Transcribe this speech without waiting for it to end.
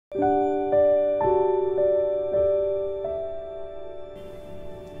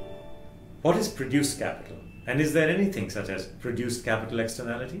What is produced capital? And is there anything such as produced capital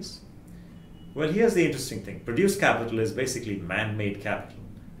externalities? Well, here's the interesting thing. Produced capital is basically man-made capital.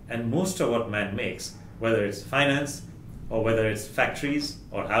 And most of what man makes, whether it's finance, or whether it's factories,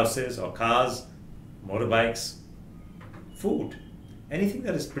 or houses, or cars, motorbikes, food, anything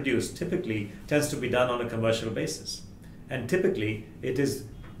that is produced typically tends to be done on a commercial basis. And typically it is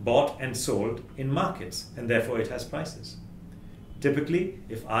bought and sold in markets, and therefore it has prices. Typically,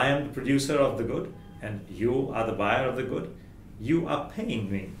 if I am the producer of the good and you are the buyer of the good, you are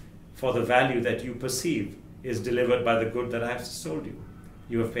paying me for the value that you perceive is delivered by the good that I have sold you.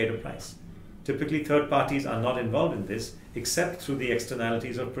 You have paid a price. Typically, third parties are not involved in this except through the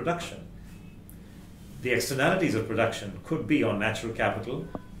externalities of production. The externalities of production could be on natural capital,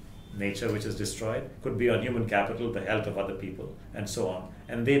 nature which is destroyed, could be on human capital, the health of other people, and so on.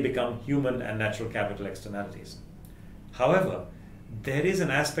 And they become human and natural capital externalities. However, there is an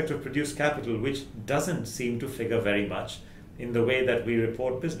aspect of produced capital which doesn't seem to figure very much in the way that we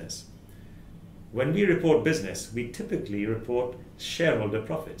report business. When we report business, we typically report shareholder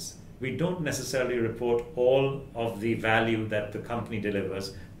profits. We don't necessarily report all of the value that the company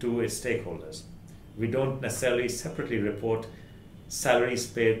delivers to its stakeholders. We don't necessarily separately report salaries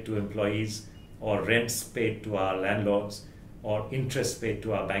paid to employees, or rents paid to our landlords, or interest paid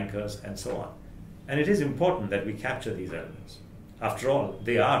to our bankers, and so on. And it is important that we capture these elements. After all,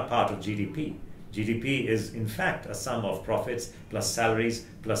 they are part of GDP. GDP is in fact a sum of profits plus salaries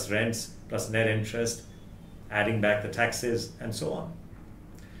plus rents plus net interest, adding back the taxes, and so on.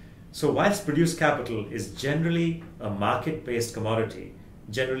 So whilst produced capital is generally a market-based commodity,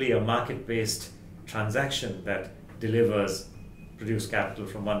 generally a market-based transaction that delivers produced capital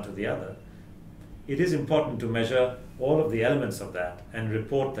from one to the other, it is important to measure all of the elements of that and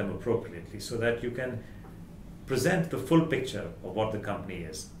report them appropriately so that you can present the full picture of what the company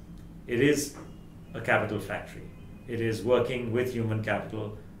is. It is a capital factory. It is working with human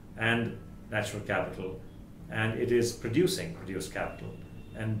capital and natural capital, and it is producing produced capital,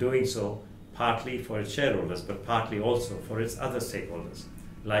 and doing so partly for its shareholders, but partly also for its other stakeholders,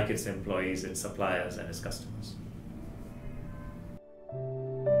 like its employees, its suppliers, and its customers.